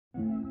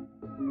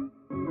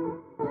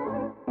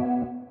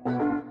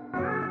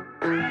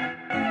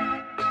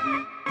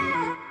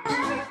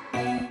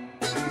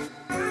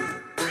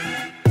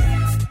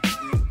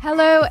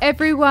Hello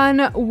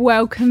everyone,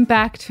 welcome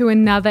back to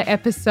another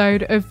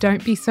episode of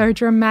Don't Be So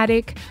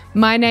Dramatic.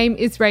 My name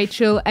is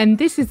Rachel and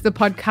this is the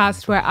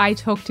podcast where I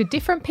talk to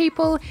different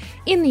people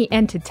in the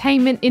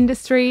entertainment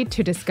industry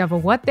to discover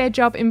what their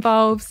job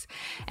involves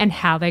and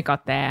how they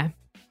got there.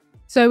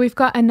 So we've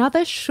got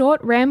another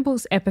short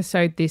rambles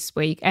episode this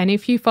week, and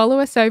if you follow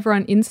us over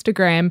on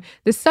Instagram,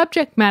 the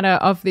subject matter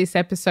of this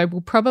episode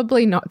will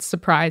probably not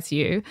surprise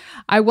you.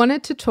 I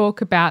wanted to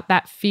talk about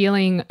that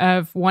feeling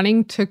of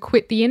wanting to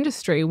quit the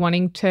industry,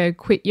 wanting to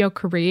quit your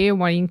career,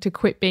 wanting to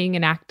quit being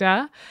an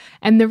actor.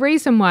 And the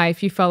reason why,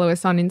 if you follow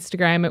us on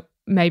Instagram, it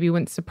maybe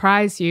wouldn't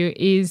surprise you,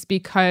 is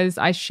because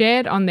I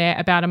shared on there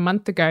about a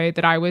month ago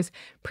that I was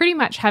pretty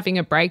much having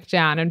a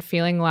breakdown and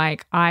feeling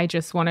like I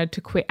just wanted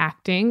to quit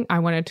acting. I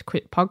wanted to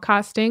quit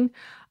podcasting.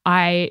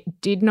 I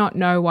did not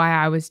know why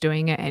I was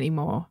doing it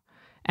anymore.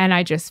 And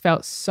I just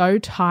felt so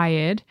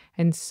tired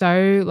and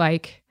so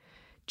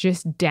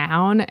just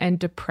down and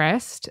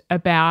depressed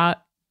about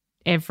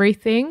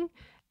everything.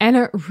 And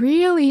it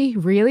really,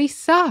 really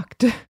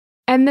sucked.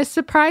 And the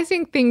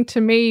surprising thing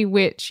to me,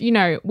 which,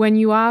 when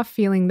you are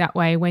feeling that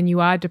way, when you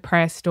are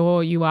depressed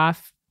or you are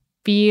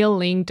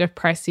feeling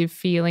depressive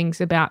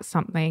feelings about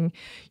something,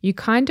 you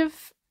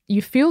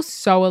feel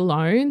so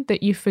alone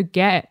that you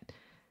forget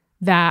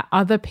that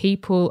other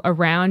people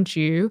around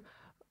you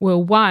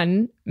will,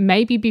 one,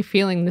 maybe be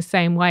feeling the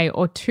same way,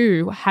 or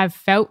two, have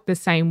felt the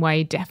same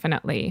way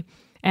definitely.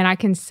 And I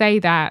can say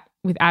that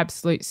with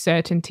absolute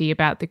certainty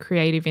about the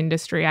creative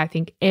industry. I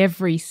think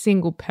every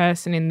single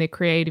person in the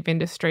creative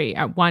industry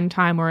at one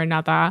time or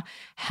another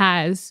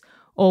has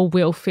or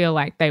will feel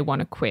like they want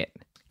to quit.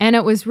 And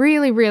it was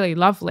really, really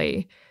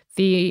lovely.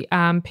 The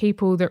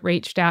people that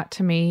reached out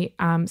to me,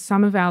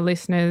 some of our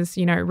listeners,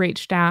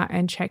 reached out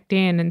and checked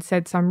in and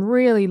said some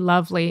really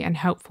lovely and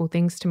helpful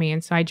things to me.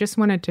 And so I just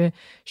wanted to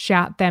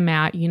shout them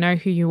out. You know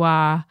who you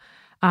are.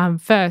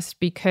 First,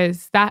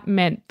 because that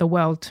meant the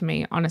world to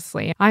me,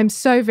 honestly. I'm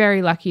so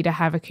very lucky to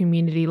have a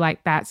community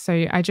like that.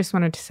 So I just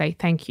wanted to say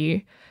thank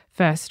you,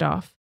 first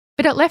off.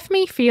 But it left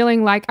me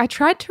feeling like I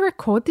tried to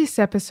record this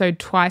episode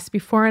twice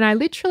before and I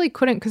literally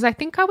couldn't, because I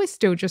think I was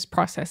still just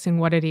processing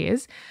what it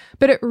is.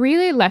 But it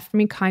really left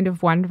me kind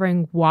of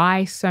wondering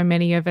why so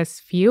many of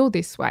us feel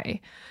this way.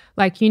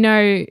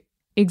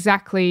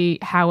 Exactly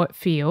how it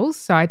feels.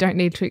 So I don't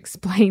need to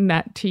explain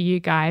that to you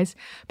guys.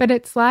 But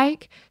it's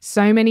like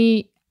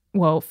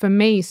for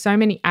me, so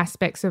many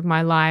aspects of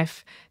my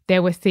life,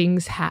 there were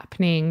things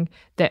happening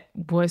that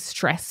were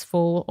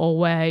stressful or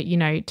were,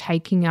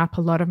 taking up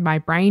a lot of my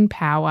brain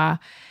power.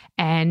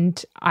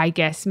 And I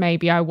guess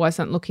maybe I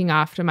wasn't looking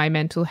after my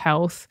mental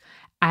health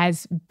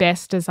as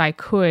best as I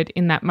could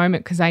in that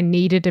moment because I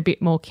needed a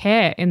bit more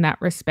care in that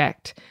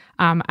respect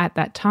at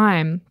that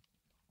time.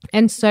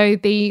 And so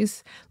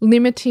these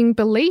limiting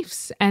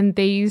beliefs and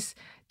these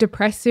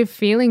depressive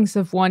feelings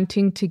of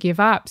wanting to give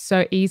up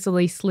so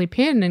easily slip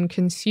in and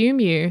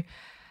consume you.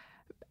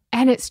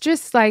 And it's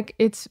just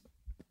it's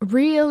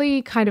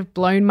really kind of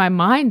blown my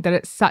mind that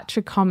it's such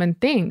a common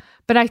thing.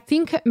 But I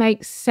think it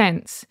makes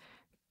sense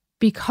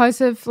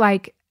because of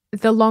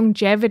the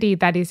longevity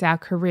that is our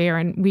career.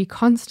 And we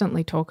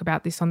constantly talk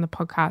about this on the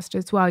podcast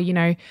as well,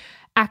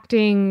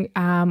 acting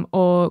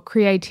or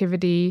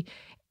creativity,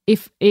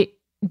 if it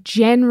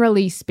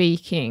generally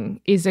speaking,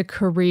 is a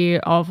career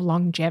of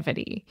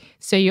longevity.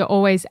 So you're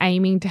always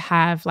aiming to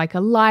have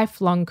a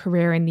lifelong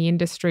career in the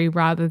industry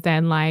rather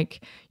than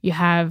you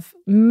have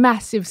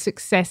massive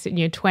success in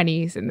your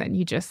 20s and then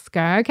you just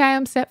go, okay,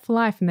 I'm set for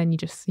life. And then you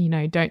just,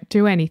 don't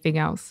do anything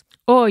else.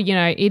 Or,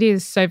 it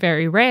is so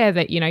very rare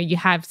that, you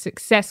have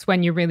success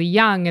when you're really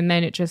young and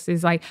then it just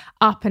is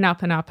up and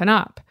up and up and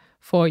up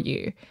for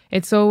you.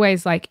 It's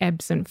always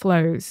ebbs and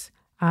flows.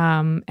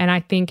 And I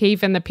think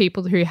even the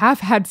people who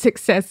have had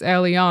success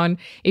early on,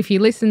 if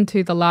you listen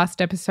to the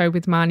last episode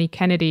with Marnie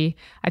Kennedy,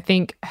 I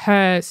think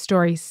her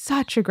story is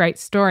such a great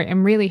story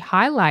and really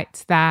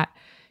highlights that,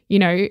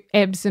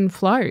 ebbs and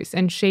flows.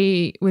 And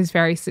she was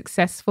very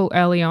successful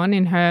early on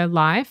in her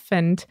life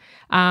and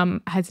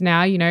has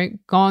now,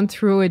 gone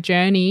through a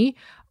journey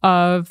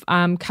of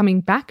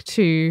coming back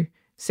to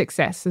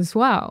success as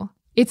well.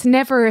 It's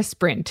never a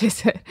sprint,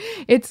 is it?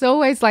 It's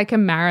always a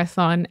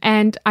marathon.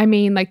 And I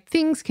mean,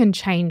 things can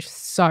change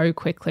so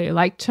quickly.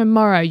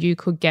 Tomorrow you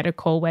could get a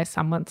call where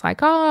someone's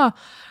like, oh,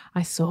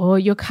 I saw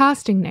your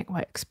casting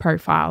network's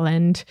profile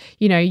and,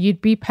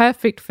 you'd be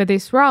perfect for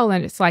this role.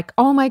 And it's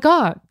oh my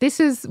God, this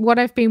is what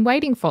I've been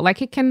waiting for.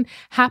 It can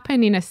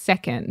happen in a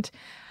second.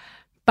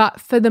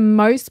 But for the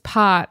most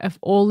part of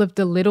all of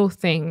the little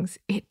things,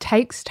 it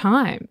takes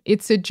time.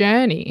 It's a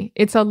journey.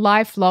 It's a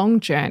lifelong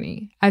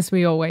journey, as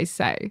we always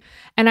say.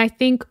 And I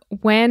think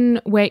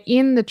when we're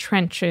in the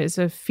trenches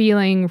of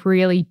feeling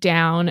really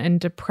down and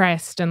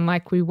depressed and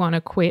we want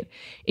to quit,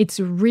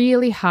 it's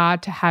really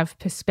hard to have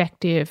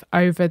perspective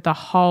over the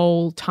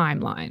whole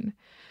timeline.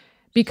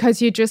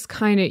 because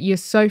you're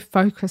so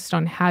focused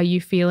on how you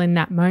feel in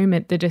that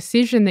moment, the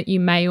decision that you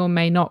may or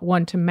may not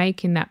want to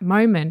make in that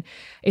moment.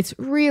 It's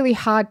really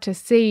hard to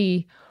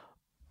see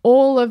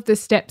all of the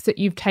steps that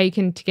you've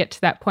taken to get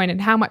to that point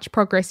and how much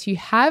progress you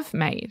have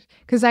made.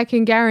 Because I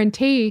can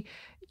guarantee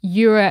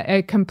you're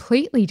a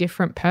completely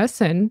different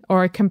person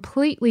or a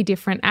completely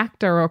different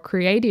actor or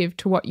creative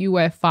to what you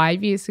were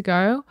 5 years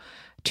ago,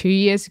 2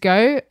 years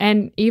ago,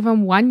 and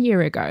even 1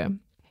 year ago.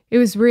 It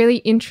was really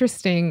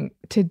interesting.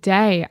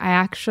 Today, I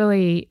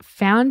actually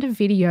found a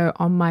video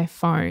on my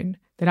phone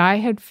that I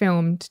had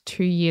filmed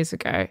 2 years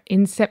ago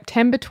in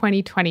September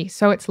 2020.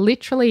 So it's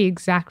literally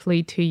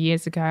exactly 2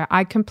 years ago.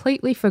 I'd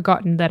completely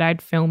forgotten that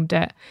I'd filmed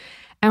it.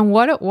 And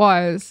what it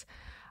was,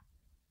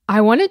 I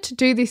wanted to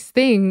do this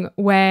thing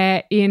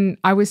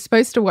I was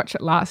supposed to watch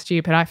it last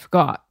year, but I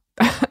forgot.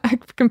 I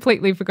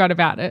completely forgot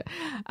about it.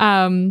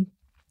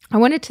 I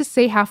wanted to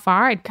see how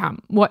far I'd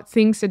come, what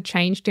things had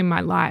changed in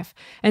my life.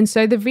 And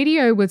so the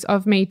video was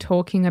of me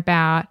talking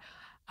about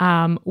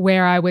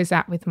where I was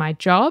at with my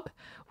job,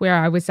 where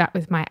I was at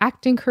with my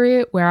acting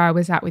career, where I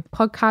was at with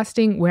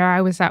podcasting, where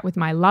I was at with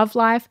my love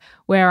life,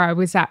 where I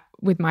was at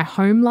with my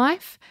home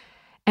life.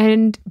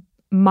 And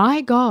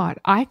my God,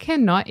 I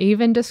cannot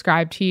even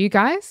describe to you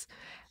guys,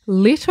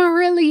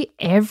 literally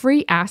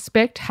every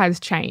aspect has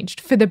changed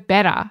for the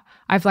better.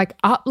 I've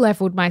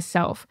up-leveled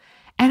myself,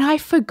 and I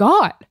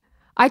forgot.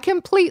 I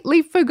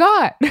completely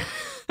forgot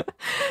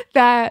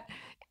that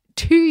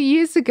 2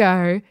 years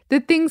ago, the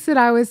things that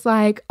I was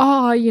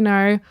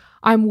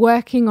I'm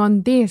working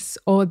on this,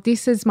 or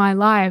this is my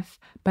life,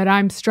 but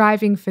I'm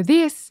striving for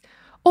this.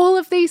 All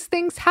of these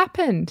things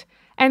happened.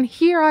 And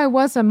here I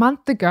was a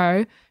month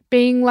ago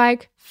being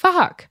like,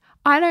 fuck,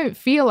 I don't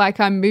feel like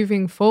I'm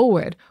moving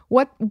forward.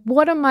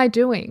 What am I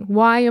doing?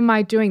 Why am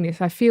I doing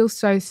this? I feel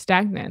so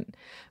stagnant.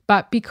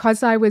 But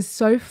because I was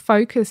so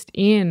focused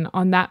in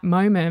on that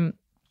moment,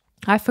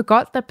 I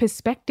forgot the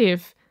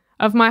perspective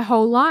of my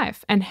whole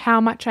life and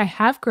how much I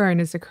have grown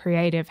as a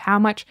creative, how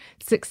much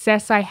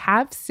success I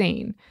have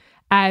seen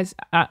as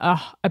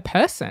a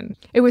person.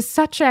 It was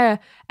such a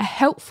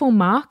helpful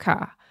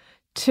marker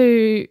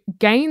to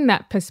gain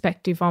that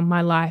perspective on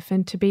my life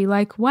and to be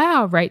like,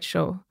 wow,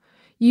 Rachel,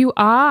 you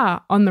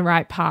are on the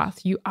right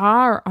path. You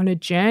are on a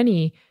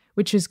journey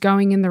which is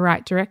going in the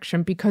right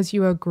direction because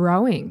you are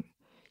growing.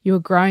 You are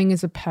growing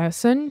as a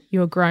person.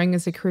 You are growing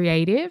as a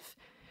creative.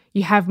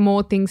 You have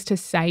more things to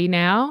say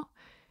now.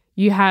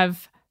 You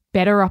have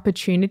better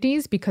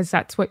opportunities because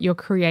that's what you're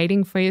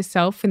creating for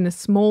yourself in the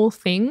small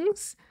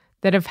things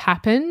that have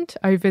happened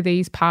over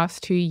these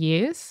past 2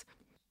 years.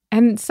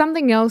 And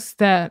something else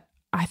that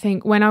I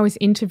think when I was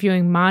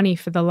interviewing Marnie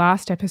for the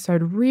last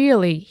episode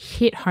really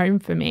hit home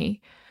for me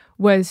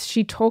was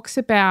she talks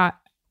about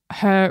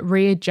her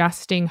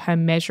readjusting her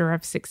measure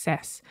of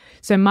success.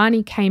 So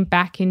Marnie came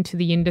back into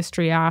the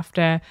industry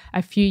after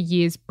a few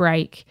years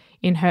break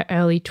in her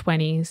early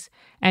 20s,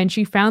 and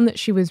she found that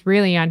she was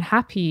really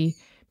unhappy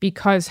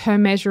because her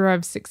measure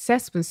of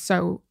success was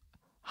so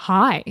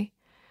high.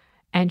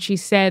 And she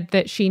said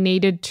that she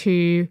needed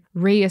to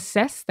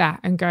reassess that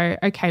and go,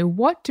 okay,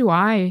 what do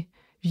I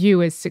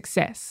view as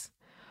success?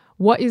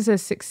 What is a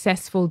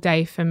successful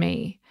day for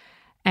me?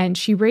 And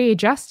she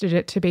readjusted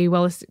it to be,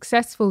 well, a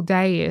successful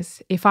day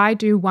is if I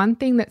do one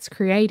thing that's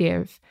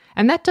creative,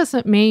 and that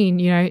doesn't mean,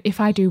 if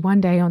I do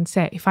one day on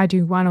set, if I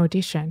do one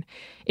audition,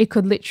 it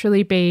could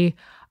literally be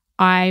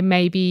I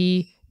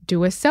maybe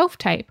do a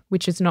self-tape,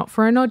 which is not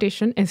for an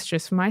audition, it's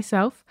just for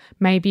myself.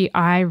 Maybe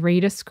I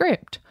read a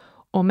script,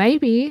 or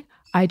maybe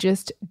I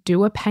just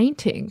do a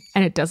painting,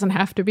 and it doesn't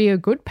have to be a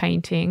good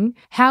painting.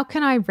 How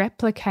can I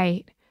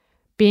replicate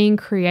being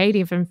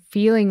creative and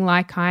feeling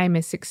like I'm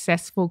a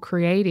successful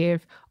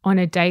creative on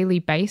a daily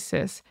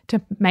basis to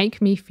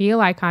make me feel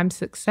like I'm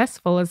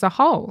successful as a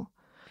whole?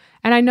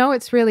 And I know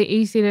it's really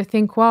easy to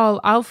think, well,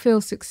 I'll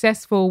feel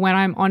successful when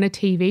I'm on a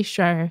TV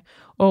show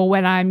or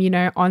when I'm,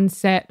 on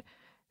set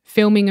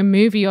filming a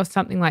movie or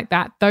something like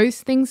that.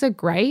 Those things are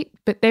great,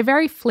 but they're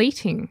very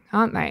fleeting,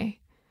 aren't they?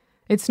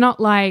 It's not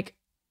like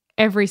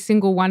every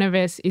single one of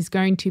us is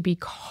going to be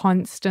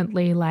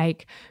constantly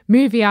like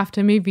movie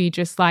after movie,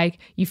 just like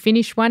you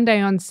finish one day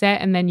on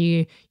set and then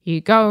you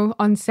go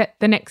on set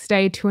the next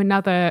day to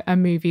a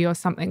movie or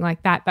something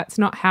like that. That's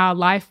not how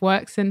life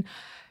works. And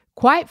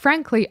quite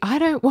frankly, I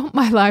don't want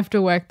my life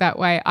to work that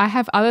way. I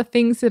have other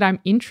things that I'm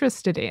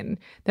interested in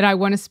that I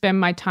want to spend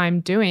my time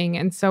doing.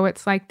 And so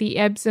it's like the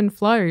ebbs and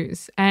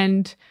flows.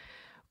 And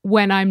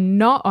when I'm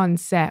not on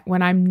set,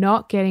 when I'm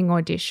not getting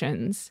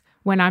auditions,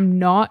 when I'm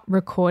not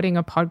recording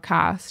a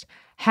podcast,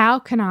 how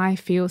can I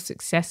feel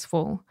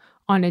successful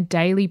on a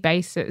daily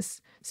basis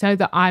so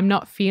that I'm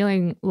not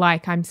feeling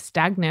like I'm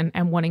stagnant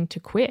and wanting to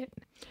quit?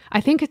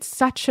 I think it's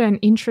such an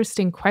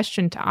interesting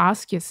question to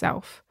ask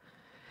yourself.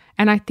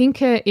 And I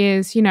think it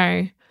is,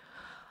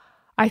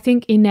 I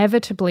think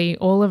inevitably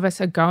all of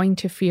us are going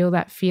to feel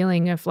that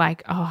feeling of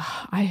like,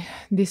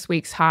 this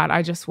week's hard.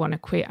 I just want to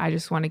quit. I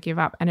just want to give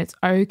up. And it's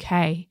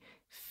okay.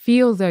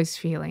 Feel those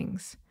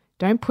feelings.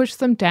 Don't push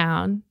them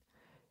down.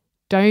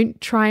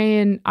 Don't try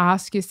and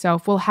ask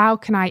yourself, well, how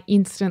can I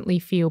instantly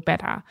feel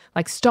better?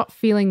 Like, stop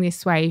feeling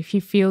this way. If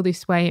you feel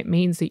this way, it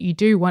means that you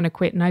do want to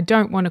quit. And I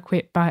don't want to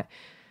quit, but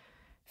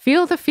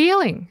feel the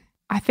feeling.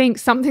 I think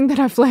something that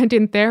I've learned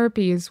in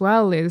therapy as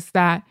well is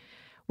that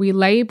we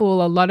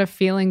label a lot of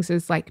feelings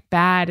as like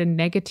bad and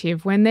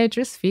negative when they're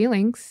just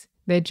feelings.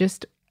 They're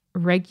just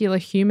regular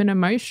human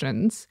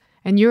emotions,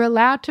 and you're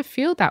allowed to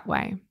feel that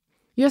way.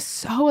 You're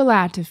so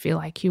allowed to feel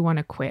like you want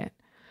to quit.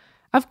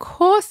 Of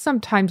course,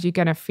 sometimes you're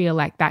going to feel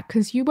like that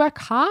because you work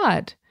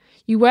hard.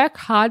 You work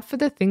hard for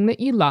the thing that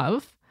you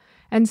love,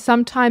 and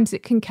sometimes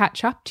it can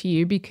catch up to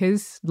you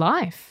because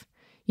life,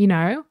 you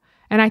know?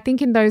 And I think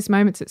in those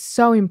moments, it's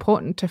so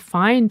important to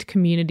find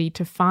community,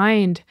 to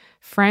find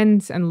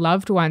friends and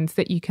loved ones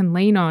that you can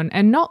lean on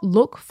and not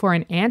look for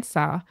an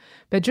answer,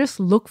 but just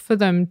look for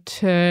them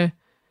to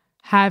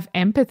have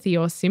empathy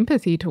or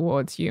sympathy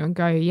towards you and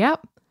go,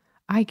 yep,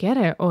 I get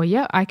it. Or,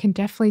 yeah, I can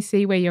definitely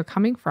see where you're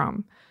coming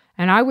from.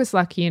 And I was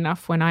lucky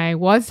enough when I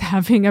was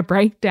having a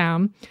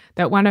breakdown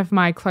that one of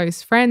my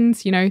close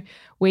friends, you know,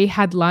 we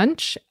had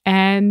lunch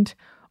and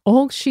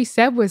all she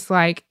said was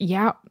like,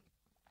 yeah,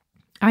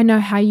 I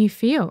know how you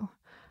feel.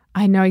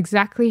 I know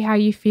exactly how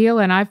you feel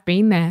and I've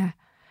been there.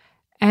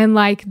 And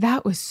like,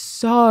 that was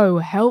so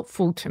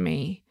helpful to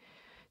me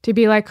to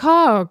be like,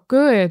 oh,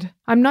 good.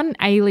 I'm not an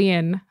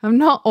alien. I'm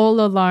not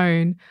all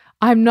alone.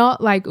 I'm not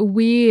like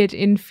weird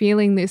in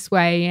feeling this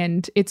way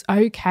and it's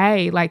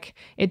okay. Like,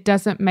 it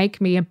doesn't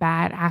make me a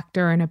bad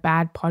actor and a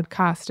bad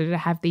podcaster to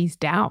have these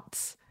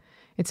doubts.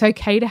 It's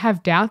okay to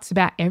have doubts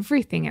about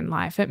everything in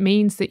life. It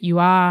means that you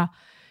are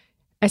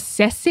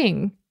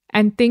assessing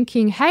and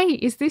thinking, hey,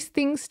 is this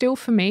thing still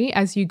for me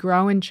as you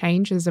grow and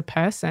change as a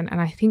person?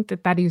 And I think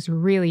that that is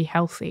really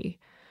healthy.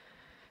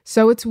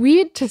 So it's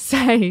weird to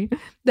say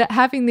that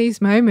having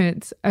these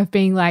moments of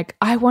being like,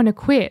 I want to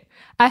quit,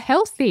 are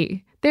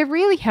healthy. They're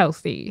really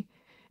healthy.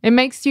 It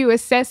makes you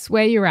assess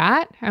where you're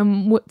at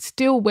and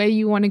still where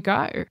you want to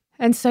go.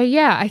 And so,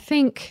 yeah, I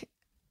think,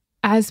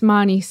 as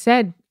Marnie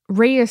said,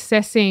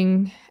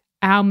 reassessing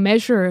our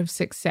measure of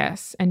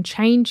success and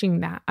changing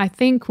that, I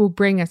think will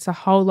bring us a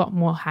whole lot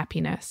more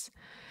happiness.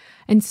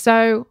 And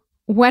so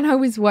when I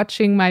was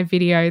watching my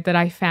video that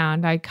I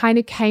found, I kind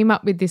of came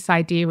up with this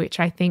idea,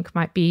 which I think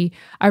might be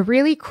a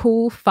really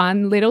cool,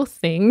 fun little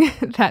thing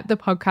that the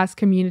podcast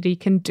community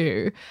can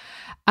do.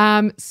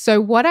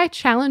 So what I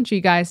challenge you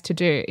guys to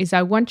do is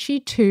I want you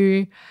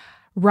to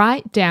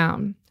write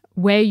down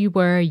where you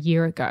were a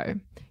year ago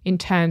in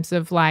terms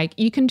of like,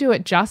 you can do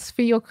it just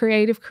for your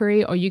creative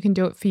career or you can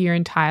do it for your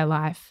entire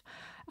life.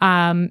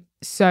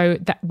 So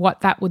that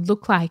what that would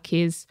look like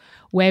is,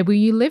 where were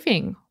you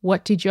living?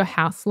 What did your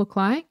house look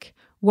like?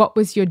 What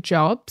was your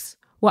jobs?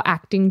 What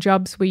acting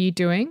jobs were you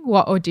doing?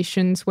 What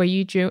auditions were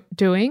you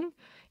doing?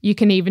 You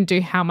can even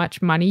do how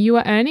much money you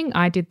were earning.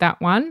 I did that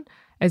one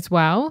as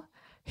well.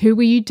 Who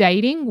were you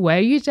dating? Were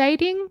you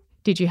dating?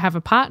 Did you have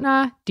a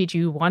partner? Did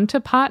you want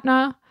a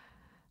partner?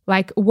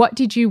 Like, what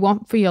did you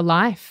want for your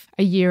life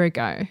a year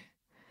ago?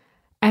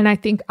 And I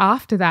think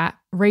after that,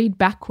 read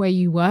back where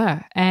you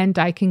were, and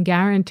I can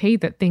guarantee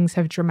that things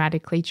have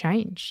dramatically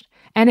changed.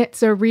 And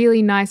it's a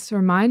really nice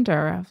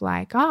reminder of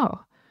like, oh,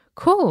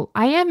 cool,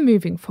 I am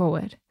moving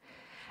forward.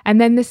 And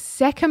then the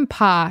second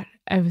part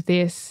of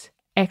this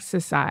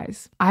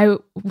exercise, I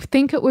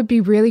think it would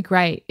be really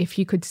great if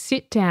you could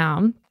sit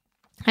down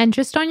and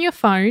just on your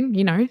phone,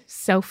 you know,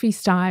 selfie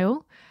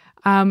style,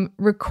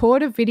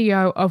 record a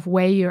video of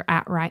where you're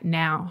at right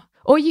now.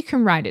 Or you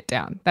can write it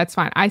down. That's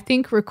fine. I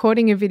think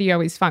recording a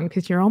video is fun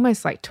because you're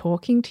almost like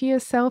talking to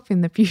yourself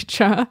in the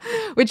future,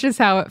 which is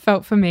how it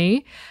felt for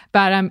me.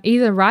 But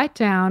either write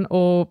down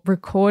or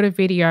record a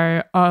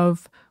video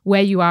of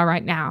where you are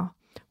right now,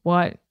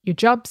 what your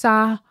jobs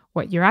are,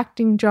 what your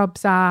acting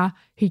jobs are,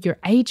 who your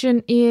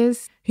agent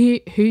is, who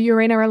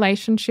you're in a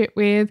relationship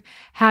with,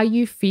 how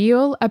you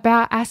feel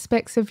about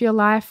aspects of your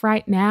life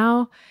right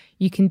now.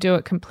 You can do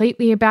it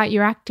completely about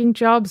your acting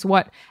jobs.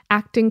 What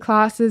acting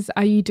classes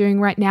are you doing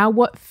right now?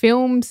 What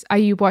films are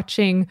you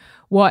watching?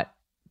 What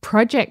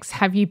projects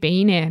have you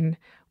been in?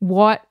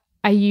 What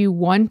are you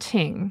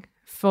wanting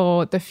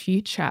for the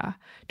future?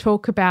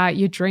 Talk about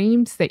your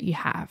dreams that you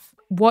have,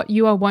 what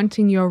you are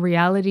wanting your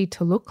reality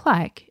to look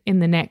like in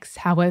the next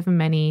however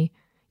many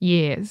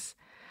years.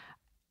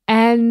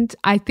 And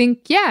I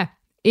think, yeah,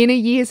 in a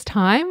year's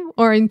time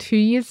or in 2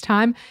 years'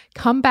 time,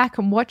 come back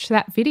and watch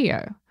that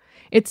video.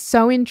 It's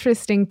so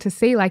interesting to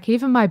see, like,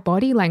 even my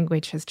body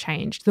language has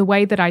changed. The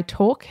way that I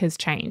talk has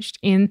changed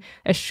in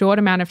a short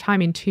amount of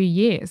time, in 2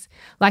 years.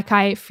 Like,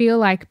 I feel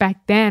like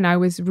back then I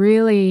was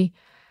really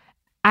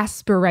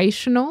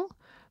aspirational,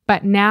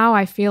 but now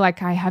I feel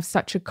like I have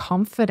such a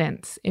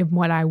confidence in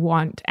what I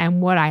want and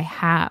what I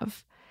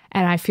have.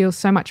 And I feel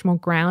so much more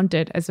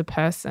grounded as a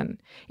person,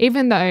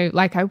 even though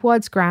like I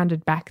was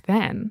grounded back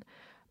then.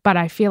 But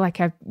I feel like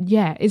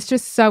it's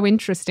just so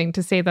interesting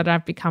to see that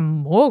I've become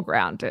more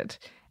grounded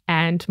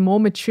and more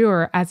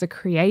mature as a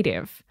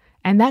creative.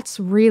 And that's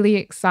really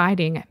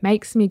exciting. It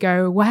makes me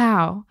go,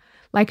 wow,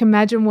 like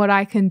imagine what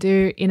I can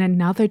do in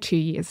another 2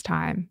 years'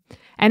 time.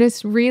 And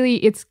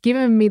it's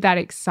given me that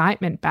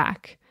excitement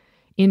back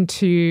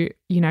into,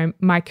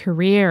 my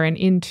career and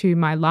into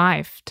my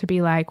life to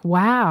be like,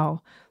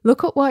 wow,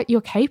 look at what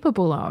you're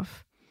capable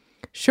of.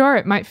 Sure,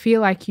 it might feel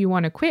like you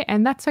want to quit,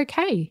 and that's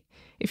okay.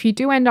 If you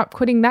do end up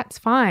quitting, that's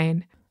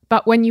fine.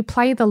 But when you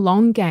play the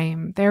long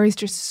game, there is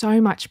just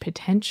so much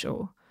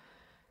potential.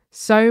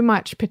 So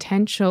much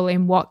potential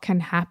in what can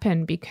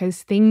happen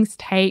because things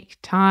take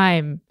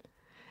time.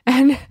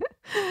 And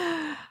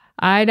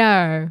I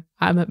know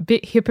I'm a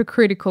bit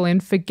hypocritical in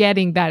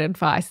forgetting that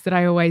advice that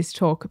I always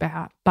talk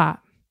about, but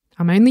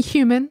I'm only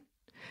human.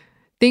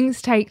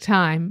 Things take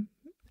time.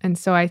 And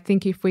so I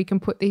think if we can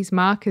put these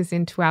markers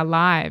into our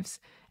lives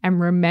and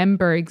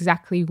remember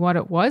exactly what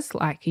it was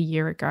like a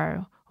year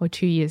ago or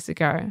 2 years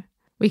ago,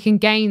 we can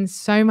gain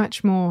so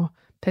much more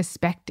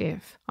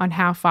perspective on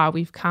how far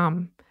we've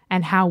come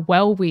and how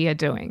well we are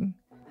doing.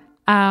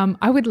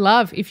 I would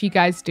love if you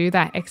guys do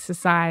that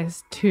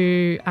exercise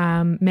to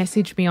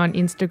message me on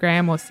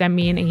Instagram or send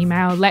me an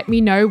email. Let me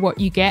know what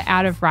you get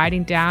out of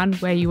writing down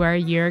where you were a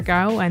year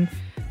ago, and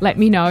let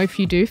me know if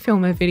you do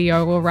film a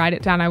video or write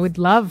it down. I would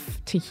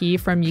love to hear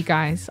from you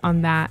guys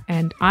on that,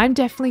 and I'm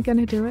definitely going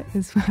to do it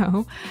as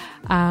well.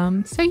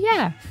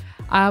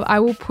 I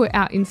will put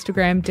our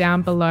Instagram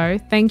down below.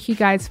 Thank you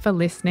guys for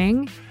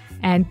listening.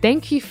 And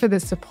thank you for the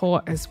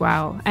support as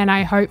well. And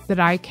I hope that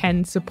I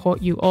can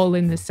support you all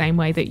in the same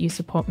way that you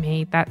support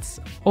me. That's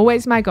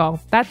always my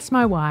goal. That's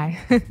my why.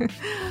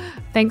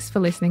 Thanks for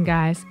listening,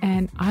 guys.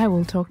 And I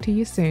will talk to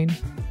you soon.